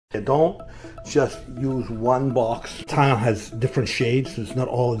Don't just use one box. Tile has different shades, so it's not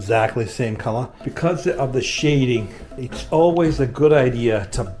all exactly the same color. Because of the shading, it's always a good idea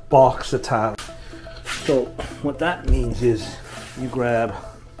to box the tile. So what that means is you grab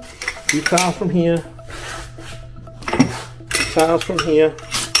a few tiles from here, tiles from here,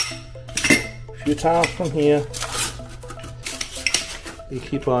 a few tiles from here. You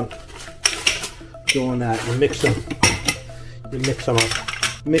keep on doing that. You mix them. You mix them up.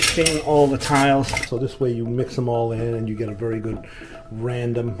 Mixing all the tiles, so this way you mix them all in and you get a very good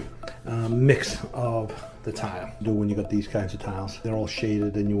random mix of the tile. Do when you got these kinds of tiles, they're all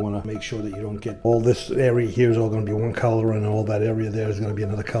shaded, and you want to make sure that you don't get all this area here is all going to be one color and all that area there is going to be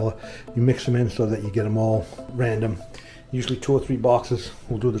another color. You mix them in so that you get them all random. Usually 2 or 3 boxes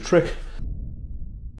will do the trick.